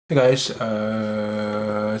Hey guys,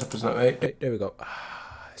 there we go.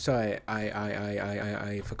 Sorry,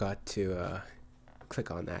 I forgot to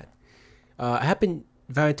click on that. Happy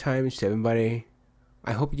Valentine's to everybody.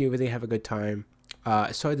 I hope you really have a good time.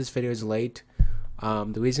 Sorry this video is late.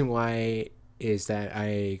 The reason why is that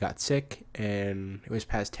I got sick and it was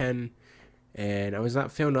past 10 and I was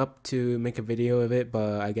not feeling up to make a video of it,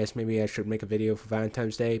 but I guess maybe I should make a video for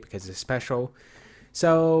Valentine's Day because it's special.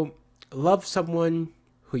 So, love someone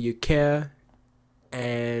who you care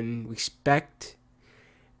and respect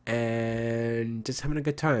and just having a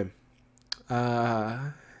good time.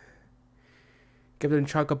 Give them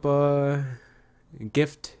chocolate bar,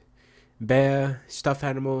 gift, bear, stuffed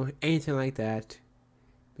animal, anything like that,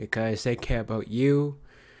 because they care about you.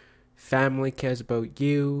 Family cares about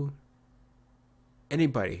you.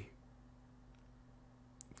 Anybody,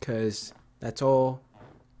 because that's all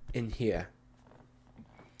in here.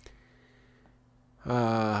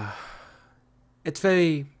 It's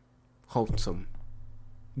very wholesome,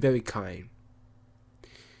 very kind.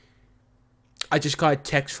 I just got a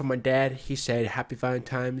text from my dad. He said, "Happy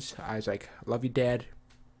Valentine's." I was like, "Love you, Dad."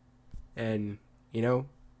 And, you know,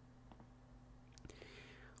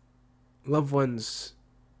 loved ones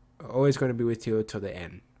are always going to be with you until the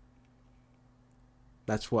end.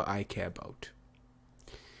 That's what I care about.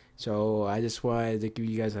 So I just wanted to give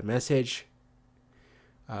you guys a message.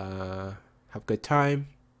 Have a good time.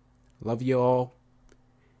 Love you all.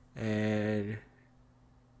 And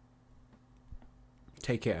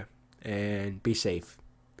take care. And be safe.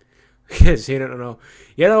 Because you don't know.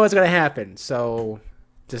 You don't know what's going to happen. So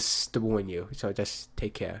just to warn you. So just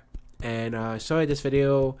take care. And sorry this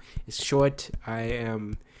video is short. I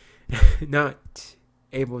am not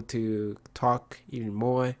able to talk even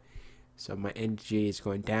more. So my energy is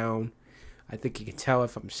going down. I think you can tell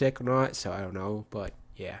if I'm sick or not. So I don't know. But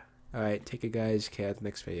yeah. Alright, take it guys. Care.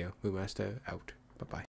 Next video. Moonmaster out. Bye bye.